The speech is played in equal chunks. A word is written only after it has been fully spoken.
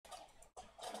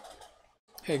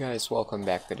Hey guys, welcome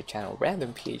back to the channel.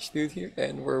 RandomPHDude here,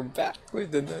 and we're back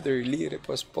with another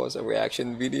Reposposa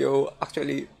reaction video.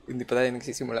 Actually, hindi pa tayo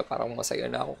nagsisimula, parang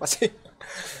masaya na ako kasi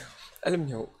alam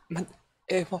nyo,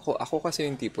 ewan ko, ako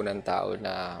kasi yung tipo ng tao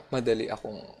na madali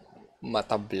akong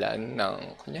matablan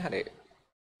ng, kunyari,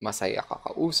 masaya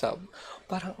kakausap.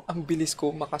 Parang ang bilis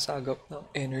ko makasagap ng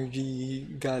energy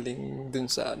galing dun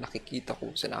sa nakikita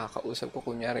ko, sa nakakausap ko.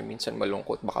 Kunyari, minsan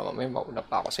malungkot, baka mamaya mauna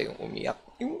pa ako sa yung umiyak.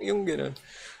 Yung ganun.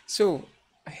 So,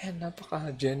 ayan,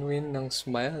 napaka-genuine ng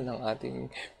smile ng ating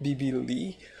Bibi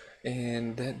Lee.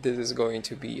 And this is going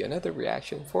to be another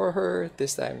reaction for her.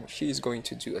 This time, she's going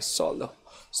to do a solo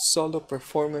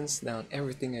performance ng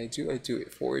Everything I Do It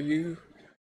For You.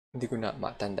 Hindi ko na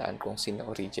matandaan kung sino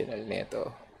original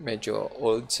nito. Medyo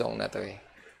old song na to eh.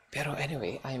 Pero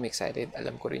anyway, I'm excited.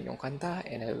 Alam ko rin yung kanta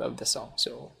and I love the song.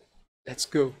 So, let's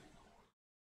go!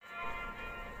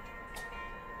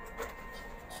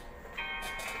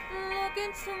 Look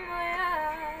into my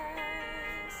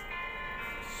eyes,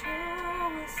 you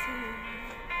will see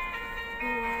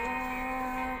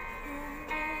what you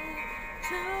mean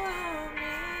to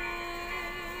me.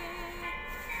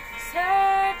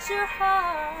 Search your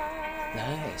heart.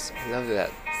 Nice, I love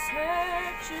that.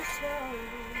 Search your soul,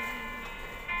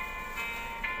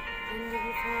 and you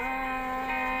will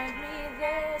find me.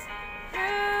 There's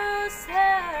no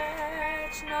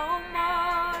search no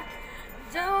more.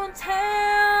 Don't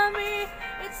tell me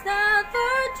it's not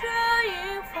worth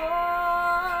trying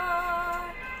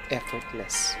for.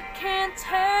 Effortless. You can't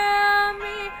tell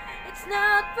me it's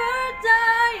not worth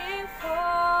dying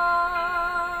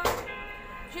for.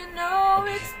 You know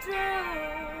it's true.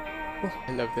 Oh,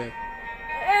 I love that.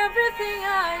 Everything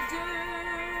I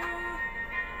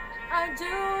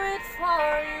do it for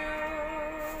you.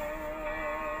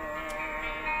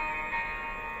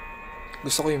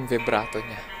 Gusto ko yung vibrato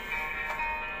niya.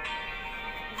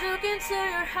 Look into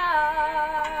your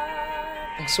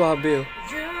heart. Ang swabe oh.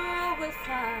 You will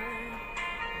find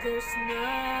there's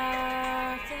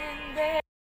nothing there.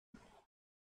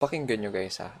 Pakinggan nyo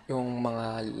guys ha, yung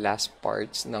mga last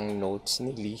parts ng notes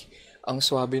ni Lee, ang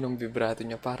swabe ng vibrato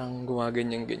niya, parang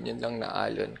gumaganyan-ganyan lang na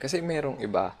alon. Kasi merong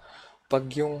iba, pag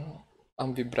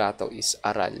ang vibrato is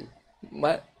aral,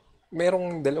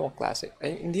 merong dalawang klase,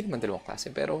 ay hindi naman dalawang klase,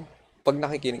 pero pag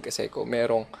nakikinig kasi ko,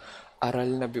 merong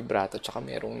aral na vibrato, tsaka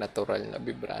merong natural na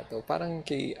vibrato. Parang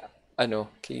kay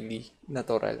Lee,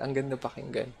 natural, ang ganda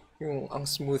pakinggan. Yung ang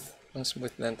smooth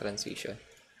ng transition.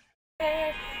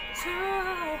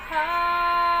 Too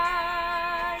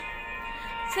high.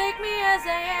 Take me as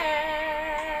I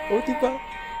am. Oh, diba?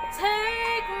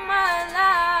 Take my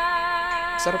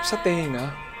life. Sarap sa tenga.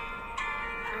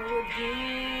 I would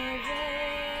give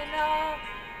it all.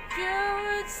 You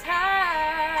would sacrifice.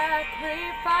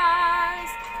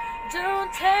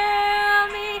 Don't tell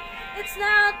me it's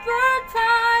not worth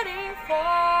fighting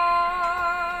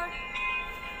for.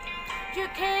 You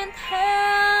can't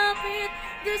help it.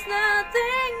 There's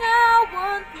nothing I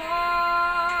want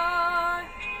more.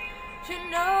 You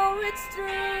know it's true.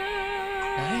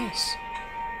 Nice.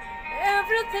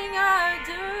 Everything I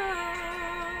do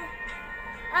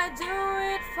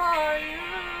it for you.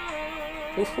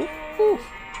 Oof, oof, oof.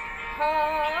 Oh,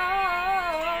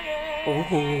 yeah. Oh,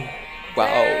 wow.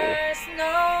 There's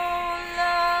no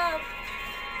love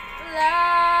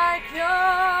like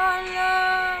your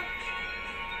love,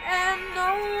 and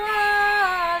no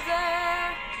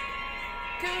other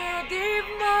could give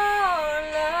more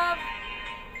love.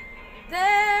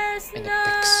 There's And it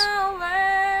picks.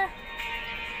 nowhere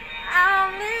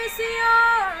unless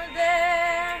you're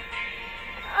there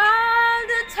all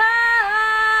the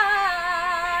time,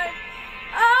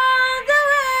 all the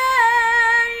way.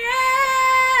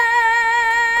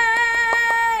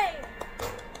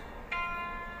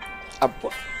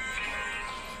 Apo.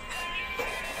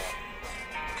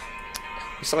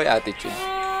 Gusto ko yung attitude.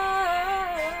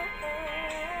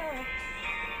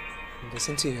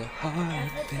 Listen to your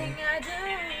heart, Everything babe. I do.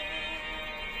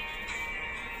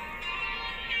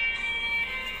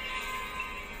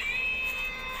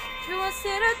 You will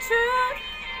see the truth.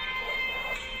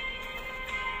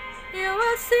 You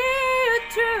will see it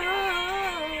true.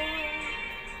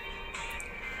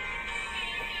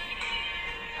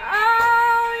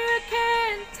 Oh, you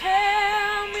can't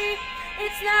tell me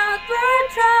it's not worth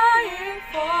trying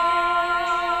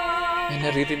for. May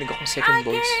naririnig akong second I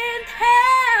voice. can't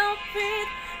help it.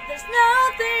 There's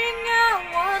nothing I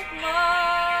want more.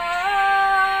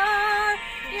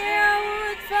 Yeah, I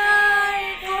would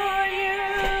fight for you.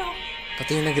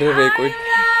 Pati yung nagre-record,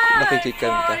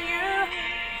 nakikikanta.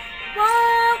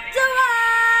 Walk the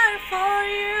wire for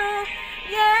you.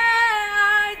 Yeah,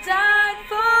 I died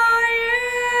for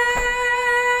you.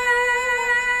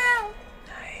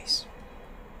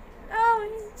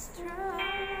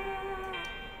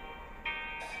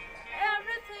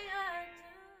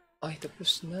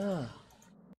 tapos na.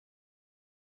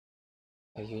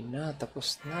 Ayun na,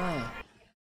 tapos na.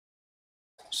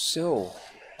 So,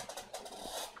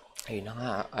 ayun na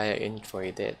nga, I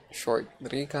enjoyed it. Short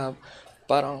recap,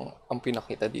 parang ang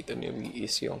pinakita dito ni Lee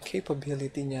is yung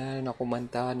capability niya na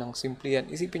kumanta ng simple yan.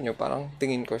 Isipin nyo, parang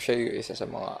tingin ko siya yung isa sa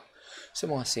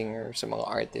mga singer, sa mga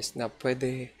artist na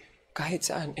pwede kahit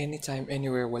saan, anytime,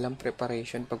 anywhere, walang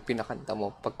preparation pag pinakanta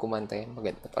mo, pag kumanta yan,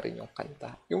 maganda pa rin yung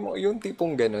kanta. Yung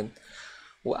tipong ganun.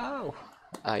 Wow!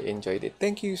 I enjoyed it.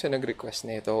 Thank you sa nag-request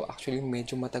na ito. Actually,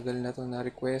 medyo matagal na to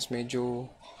na-request. Medyo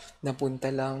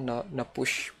napunta lang,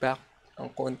 na-push back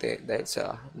ang konti dahil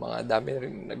sa mga dami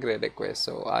rin nagre-request.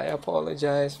 So, I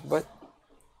apologize. But,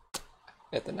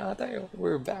 eto na tayo.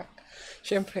 We're back.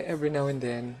 Siyempre, every now and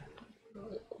then,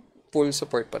 full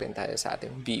support pa rin tayo sa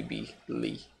ating BB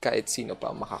Lee. Kahit sino pa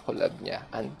makakulab niya,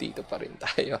 andito pa rin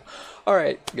tayo.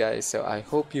 Alright, guys. So, I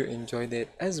hope you enjoyed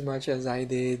it as much as I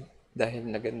did. Dahil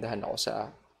nagandahan ako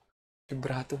sa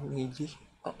vibrato ni G.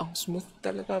 Ang smooth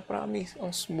talaga, promise.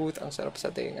 Ang smooth, ang sarap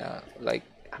sa tenga. Like,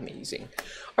 amazing.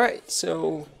 Alright,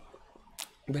 so,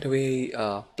 by the way,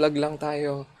 plug lang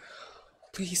tayo.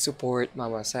 Please support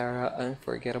Mama Sarah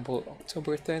Unforgettable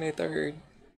October 23rd.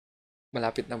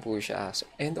 Malapit na po siya.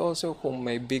 And also, kung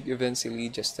may big event si Lee,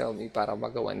 just tell me para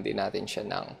magawan din natin siya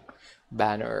ng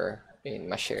banner and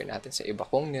ma-share natin sa iba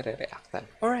kung nire-reactan.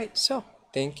 Alright, so,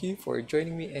 thank you for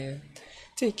joining me and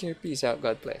take care. Peace out.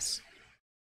 God bless.